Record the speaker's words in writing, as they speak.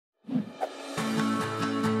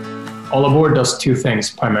AllAboard does two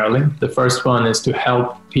things primarily. The first one is to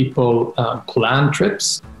help people plan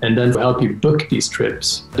trips and then to help you book these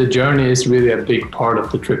trips. The journey is really a big part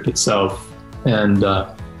of the trip itself. And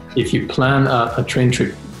if you plan a train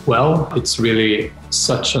trip well, it's really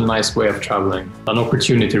such a nice way of traveling, an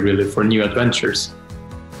opportunity really for new adventures.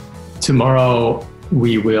 Tomorrow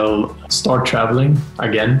we will start traveling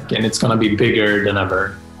again, and it's going to be bigger than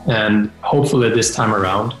ever. And hopefully this time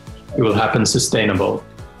around, it will happen sustainable.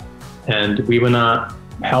 And we want to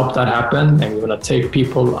help that happen, and we want to take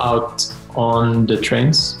people out on the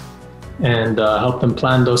trains and help them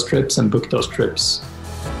plan those trips and book those trips.